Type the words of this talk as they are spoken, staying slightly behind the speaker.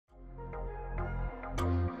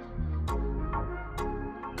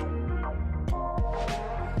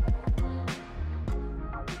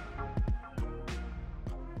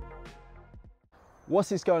What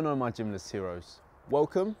is going on, my Gymless heroes?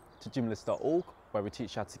 Welcome to Gymless.org, where we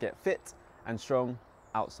teach you how to get fit and strong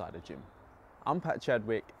outside the gym. I'm Pat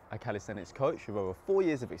Chadwick, a calisthenics coach with over 4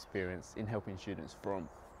 years of experience in helping students from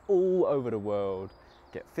all over the world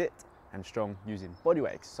get fit and strong using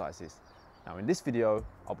bodyweight exercises. Now in this video,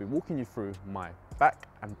 I'll be walking you through my back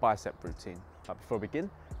and bicep routine. But before we begin,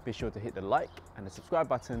 be sure to hit the like and the subscribe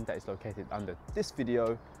button that is located under this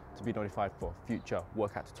video to be notified for future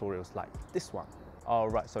workout tutorials like this one.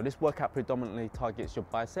 Alright, so this workout predominantly targets your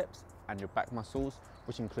biceps and your back muscles,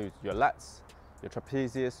 which includes your lats, your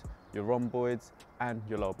trapezius, your rhomboids, and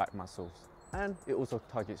your lower back muscles. And it also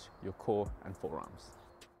targets your core and forearms.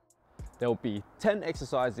 There will be 10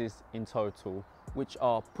 exercises in total, which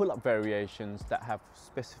are pull-up variations that have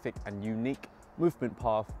specific and unique movement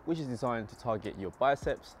path, which is designed to target your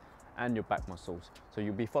biceps and your back muscles. So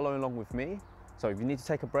you'll be following along with me. So if you need to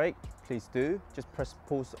take a break, please do. Just press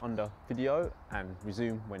pause on the video and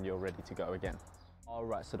resume when you're ready to go again.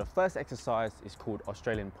 Alright, so the first exercise is called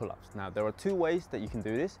Australian pull-ups. Now there are two ways that you can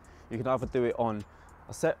do this. You can either do it on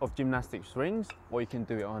a set of gymnastics rings, or you can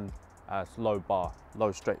do it on a low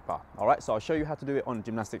straight bar. Alright, so I'll show you how to do it on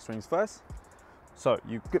gymnastics rings first. So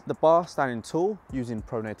you grip the bar standing tall using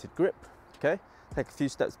pronated grip, okay? Take a few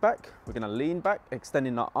steps back. We're gonna lean back,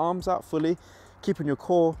 extending our arms out fully, keeping your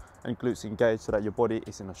core and glutes engaged so that your body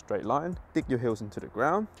is in a straight line. Dig your heels into the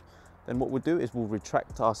ground. Then what we'll do is we'll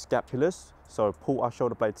retract our scapulars. So pull our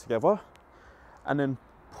shoulder blades together and then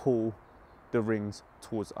pull the rings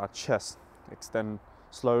towards our chest. Extend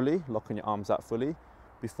slowly, locking your arms out fully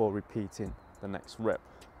before repeating the next rep.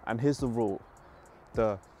 And here's the rule.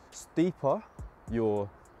 The steeper your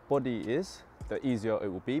body is, the easier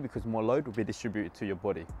it will be, because more load will be distributed to your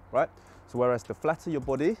body, right? So whereas the flatter your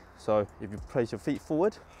body, so if you place your feet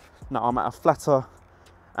forward, now I'm at a flatter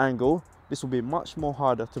angle, this will be much more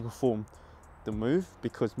harder to perform the move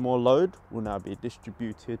because more load will now be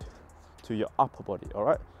distributed to your upper body, all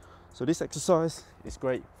right? So this exercise is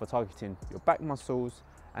great for targeting your back muscles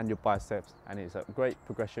and your biceps, and it's a great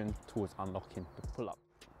progression towards unlocking the pull-up.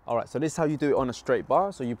 All right, so this is how you do it on a straight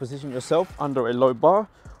bar. So you position yourself under a low bar.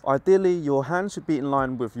 Ideally, your hands should be in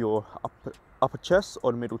line with your upper chest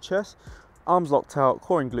or the middle chest. Arms locked out,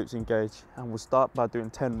 core and glutes engaged, and we'll start by doing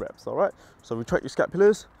 10 reps, all right? So retract your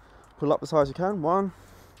scapulars, pull up as high as you can. 1,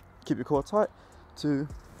 keep your core tight. 2,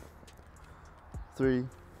 3,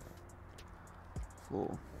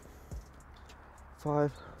 4,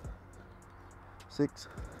 5, 6,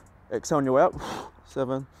 exhale on your way up.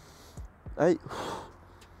 7, 8,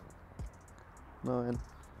 9,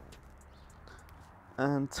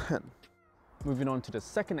 and 10. Moving on to the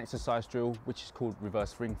second exercise drill, which is called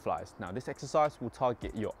reverse ring flies. Now this exercise will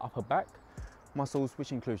target your upper back muscles,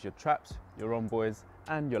 which includes your traps, your rhomboids,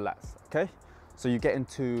 and your lats, okay? So you get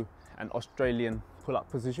into an Australian pull-up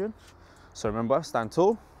position. So remember, stand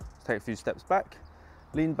tall, take a few steps back,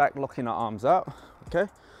 lean back, locking our arms out,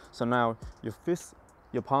 okay? So now your fists,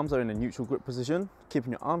 your palms are in a neutral grip position.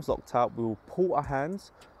 Keeping your arms locked out, we will pull our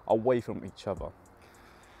hands away from each other,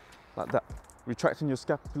 like that. Retracting your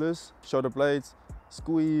scapulars, shoulder blades,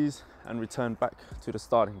 squeeze, and return back to the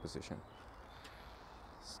starting position.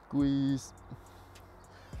 Squeeze,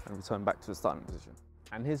 and return back to the starting position.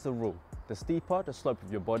 And here's the rule. The steeper the slope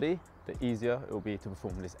of your body, the easier it will be to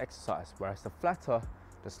perform this exercise. Whereas the flatter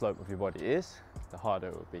the slope of your body is, the harder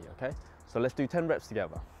it will be, okay? So let's do 10 reps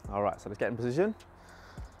together. All right, so let's get in position.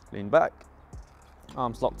 Lean back,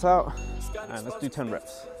 arms locked out, and let's do 10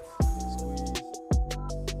 reps. Squeeze.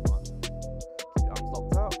 1, keep your arms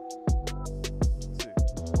locked out. 2,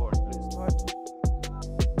 core and glutes tight.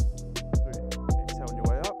 3, exhale on your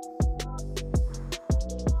way up. 4,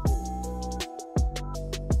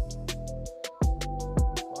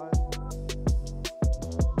 5,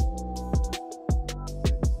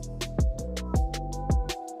 6,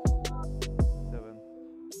 7,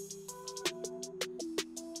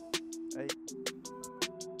 8,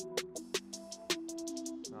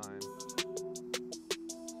 9,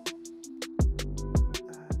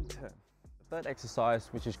 and 10. The third exercise,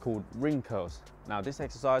 which is called ring curls. Now this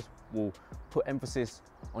exercise will put emphasis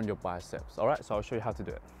on your biceps, all right? So I'll show you how to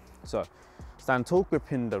do it. So stand tall,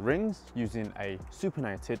 gripping the rings using a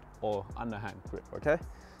supinated or underhand grip, okay?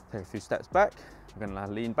 Take a few steps back. We're gonna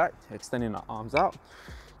lean back, extending our arms out.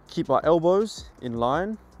 Keep our elbows in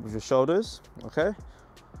line with your shoulders, okay?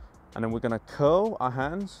 And then we're gonna curl our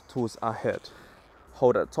hands towards our head.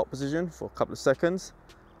 Hold at the top position for a couple of seconds,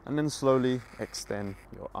 and then slowly extend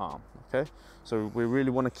your arm, okay? So we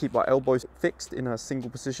really wanna keep our elbows fixed in a single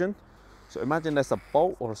position. So imagine there's a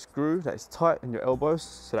bolt or a screw that is tight in your elbows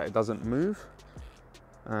so that it doesn't move,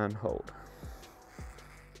 and hold.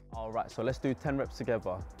 All right, so let's do 10 reps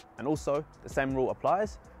together. And also, the same rule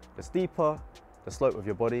applies. The steeper the slope of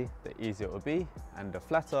your body, the easier it will be. And the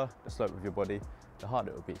flatter the slope of your body, the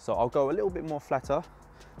harder it will be. So I'll go a little bit more flatter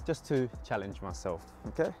just to challenge myself,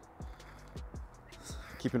 okay?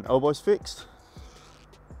 Keeping elbows fixed.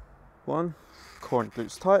 1, core and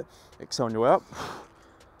glutes tight. Exhale on your way up.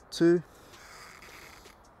 2,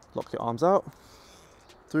 lock your arms out.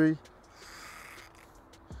 3,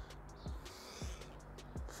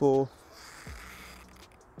 4,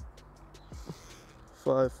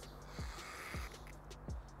 5,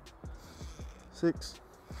 6,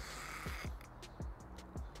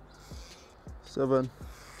 7,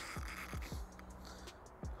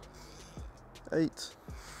 8,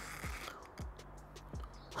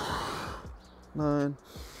 9,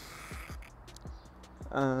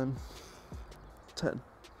 and 10.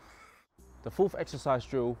 The fourth exercise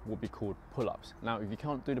drill will be called pull-ups. Now, if you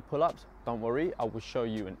can't do the pull-ups, don't worry, I will show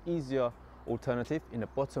you an easier alternative in the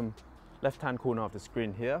bottom left-hand corner of the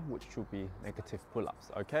screen here, which will be negative pull-ups,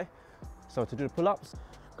 okay? So to do the pull-ups,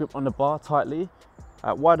 grip on the bar tightly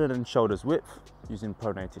at wider than shoulders width using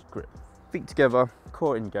pronated grip. Feet together,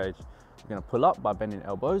 core engaged. We're gonna pull up by bending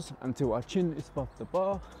elbows until our chin is above the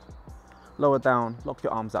bar. Lower down, lock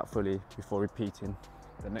your arms out fully before repeating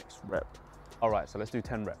the next rep. All right, so let's do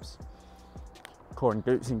 10 reps. Core and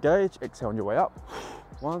glutes engage, exhale on your way up.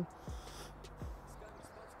 1,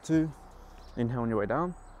 2, inhale on your way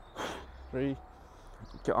down. 3,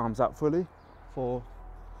 get your arms out fully. 4,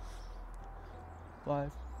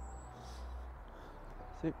 5,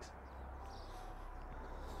 6,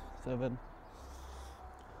 7,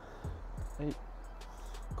 8,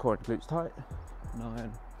 core and glutes tight.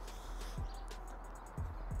 9,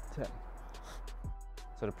 10.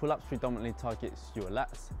 So the pull-ups predominantly targets your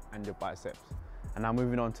lats and your biceps. And now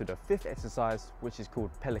moving on to the fifth exercise, which is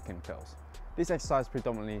called Pelican curls. This exercise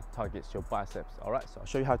predominantly targets your biceps. All right, so I'll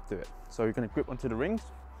show you how to do it. So you're gonna grip onto the rings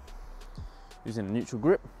using a neutral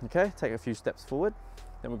grip, okay? Take a few steps forward.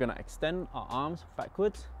 Then we're gonna extend our arms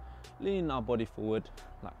backwards, leaning our body forward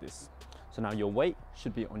like this. So now your weight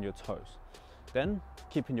should be on your toes. Then,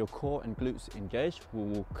 keeping your core and glutes engaged, we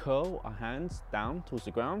will curl our hands down towards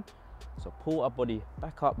the ground. So pull our body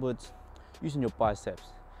back upwards using your biceps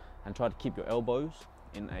and try to keep your elbows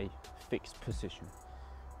in a fixed position.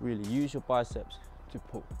 Really use your biceps to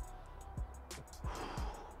pull.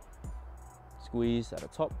 Squeeze at the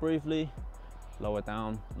top briefly, lower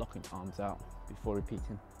down, locking arms out before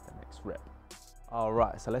repeating the next rep. All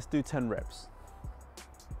right, so let's do 10 reps.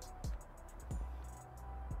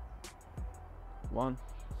 1,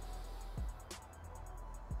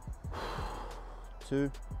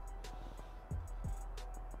 2,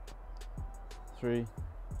 3,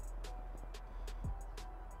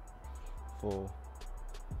 4,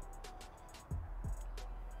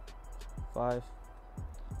 5,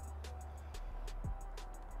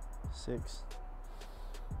 6,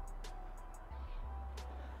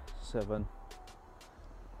 7,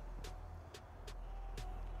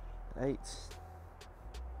 8,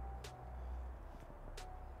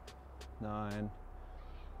 9,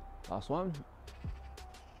 last one,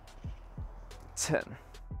 10.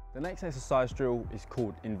 The next exercise drill is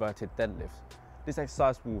called inverted deadlift. This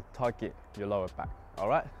exercise will target your lower back. All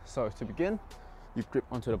right, so to begin, you grip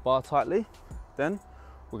onto the bar tightly. Then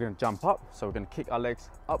we're gonna jump up. So we're gonna kick our legs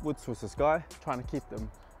upwards towards the sky, trying to keep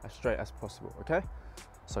them as straight as possible, okay?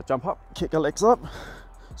 So jump up, kick our legs up.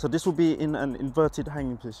 So this will be in an inverted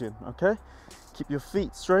hanging position, okay? Keep your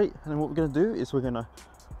feet straight, and then what we're gonna do is we're gonna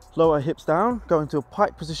lower our hips down, go into a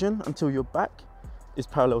pike position until your back is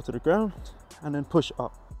parallel to the ground, and then push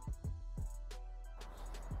up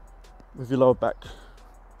with your lower back.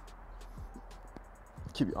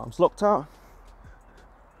 Keep your arms locked out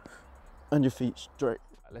and your feet straight.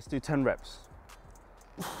 Let's do 10 reps.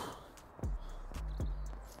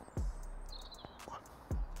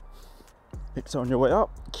 Exhale on your way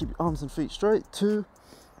up. Keep your arms and feet straight. 2,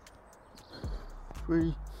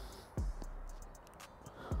 3,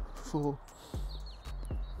 4,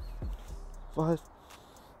 5,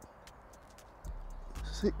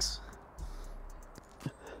 6,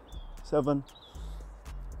 7,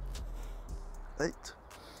 8,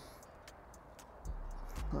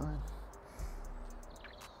 9,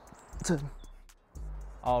 10.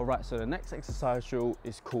 All right, so the next exercise drill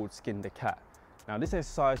is called skin the cat. Now this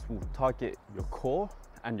exercise will target your core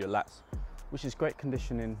and your lats, which is great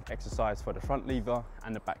conditioning exercise for the front lever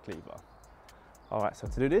and the back lever. All right, so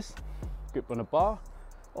to do this, grip on the bar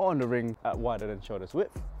or on the ring at wider than shoulders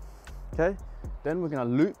width. Okay, then we're gonna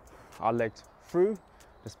loop our legs through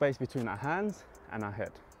the space between our hands and our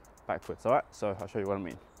head backwards. All right, so I'll show you what I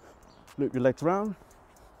mean. Loop your legs around,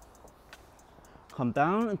 Come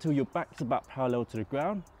down until your back's about parallel to the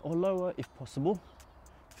ground, or lower if possible.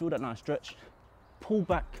 Feel that nice stretch. Pull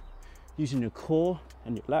back using your core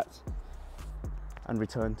and your lats, and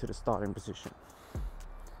return to the starting position.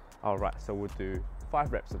 All right, so we'll do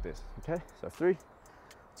 5 reps of this, okay? So 3,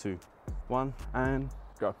 2, 1, and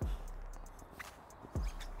go.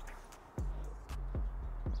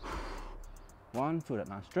 One, feel that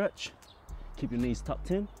nice stretch. Keep your knees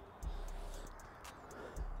tucked in.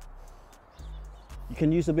 You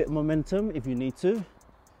can use a bit of momentum if you need to.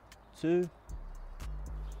 2,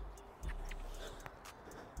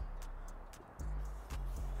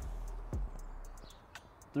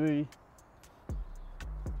 3,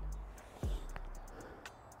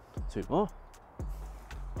 2 more,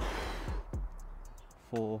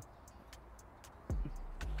 4,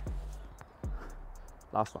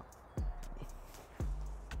 Last one.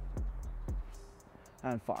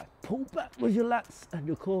 and 5. Pull back with your lats and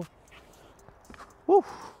your core. Woo.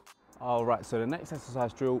 All right, so the next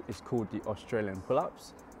exercise drill is called the Australian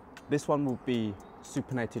pull-ups. This one will be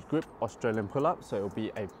supinated grip Australian pull-up, so it will be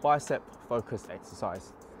a bicep focused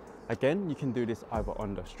exercise. Again, you can do this either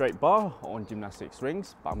on the straight bar or on gymnastics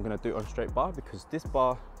rings, but I'm gonna do it on straight bar because this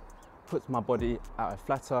bar puts my body at a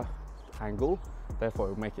flatter angle, therefore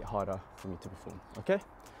it will make it harder for me to perform, okay?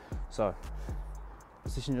 So,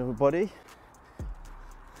 position your body.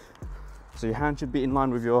 So your hand should be in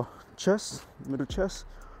line with your chest, middle chest,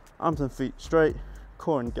 arms and feet straight,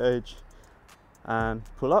 core engaged, and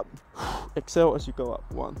pull up. Exhale as you go up.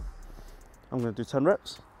 1. I'm gonna do 10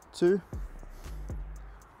 reps. 2,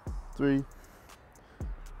 3,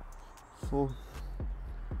 4,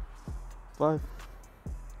 5,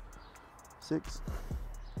 6,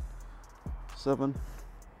 7,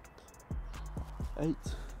 8,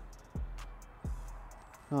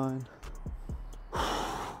 9,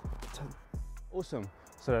 10. Awesome.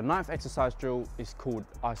 So the 9th exercise drill is called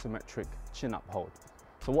isometric chin up hold.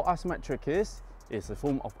 So what isometric is a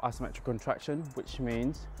form of isometric contraction, which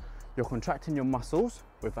means you're contracting your muscles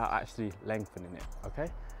without actually lengthening it, okay?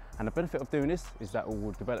 And the benefit of doing this is that it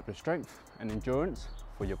will develop your strength and endurance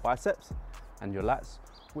for your biceps and your lats,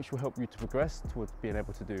 which will help you to progress towards being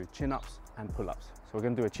able to do chin-ups and pull-ups. So we're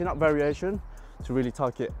gonna do a chin-up variation to really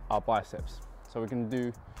target our biceps. So we're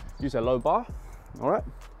gonna use a low bar, all right?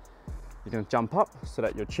 You're gonna jump up so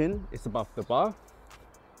that your chin is above the bar.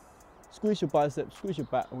 Squeeze your biceps, squeeze your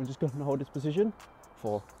back, and we're just gonna hold this position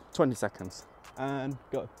for 20 seconds. And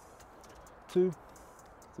go. 2,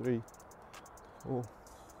 3, 4,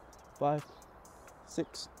 5,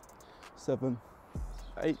 6, 7,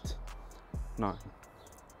 8, 9,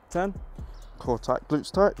 10. Core tight,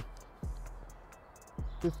 glutes tight.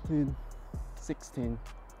 15, 16,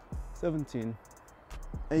 17,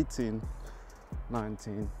 18,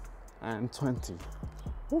 19, and 20.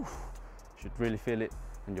 Whew. Should really feel it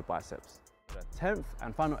in your biceps. The 10th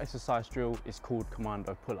and final exercise drill is called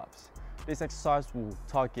Commando pull-ups. This exercise will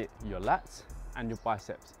target your lats and your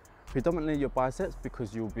biceps. Predominantly your biceps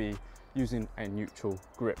because you'll be using a neutral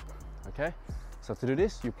grip, okay? So to do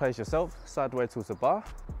this, you place yourself sideways towards the bar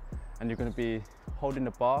and you're gonna be holding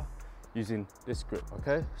the bar using this grip,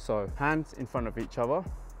 okay? So hands in front of each other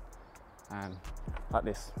and like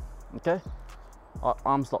this, okay? Our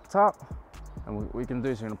arms locked out, and what you're gonna do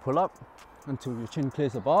is you're gonna pull up until your chin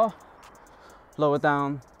clears the bar, lower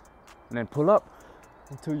down, and then pull up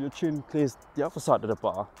until your chin clears the other side of the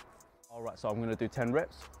bar. All right, so I'm gonna do 10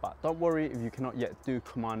 reps, but don't worry if you cannot yet do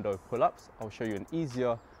Commando pull-ups. I'll show you an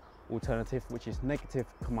easier alternative, which is negative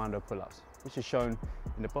Commando pull-ups, which is shown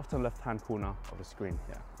in the bottom left-hand corner of the screen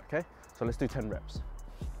here, okay? So let's do 10 reps.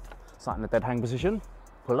 Start in the dead hang position,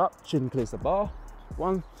 pull up, chin clears the bar.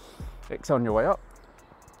 1, exhale on your way up.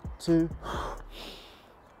 2,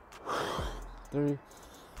 3,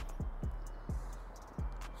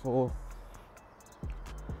 4,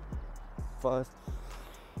 5,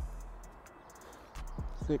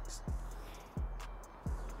 6,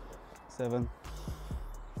 7,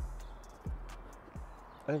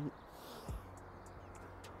 8,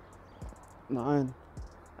 9,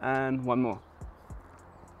 and one more.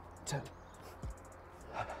 10.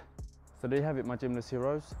 So there you have it, my gymless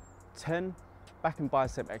heroes. 10 back and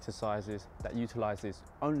bicep exercises that utilizes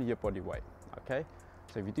only your body weight, okay?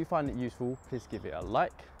 So if you do find it useful, please give it a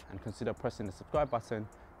like and consider pressing the subscribe button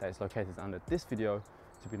that is located under this video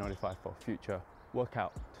to be notified for future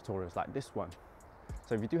workout tutorials like this one.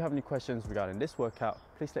 So if you do have any questions regarding this workout,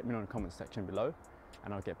 please let me know in the comment section below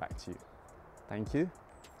and I'll get back to you. Thank you,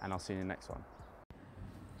 and I'll see you in the next one.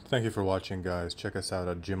 Thank you for watching, guys. Check us out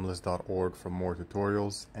at gymless.org for more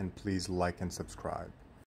tutorials, and please like and subscribe.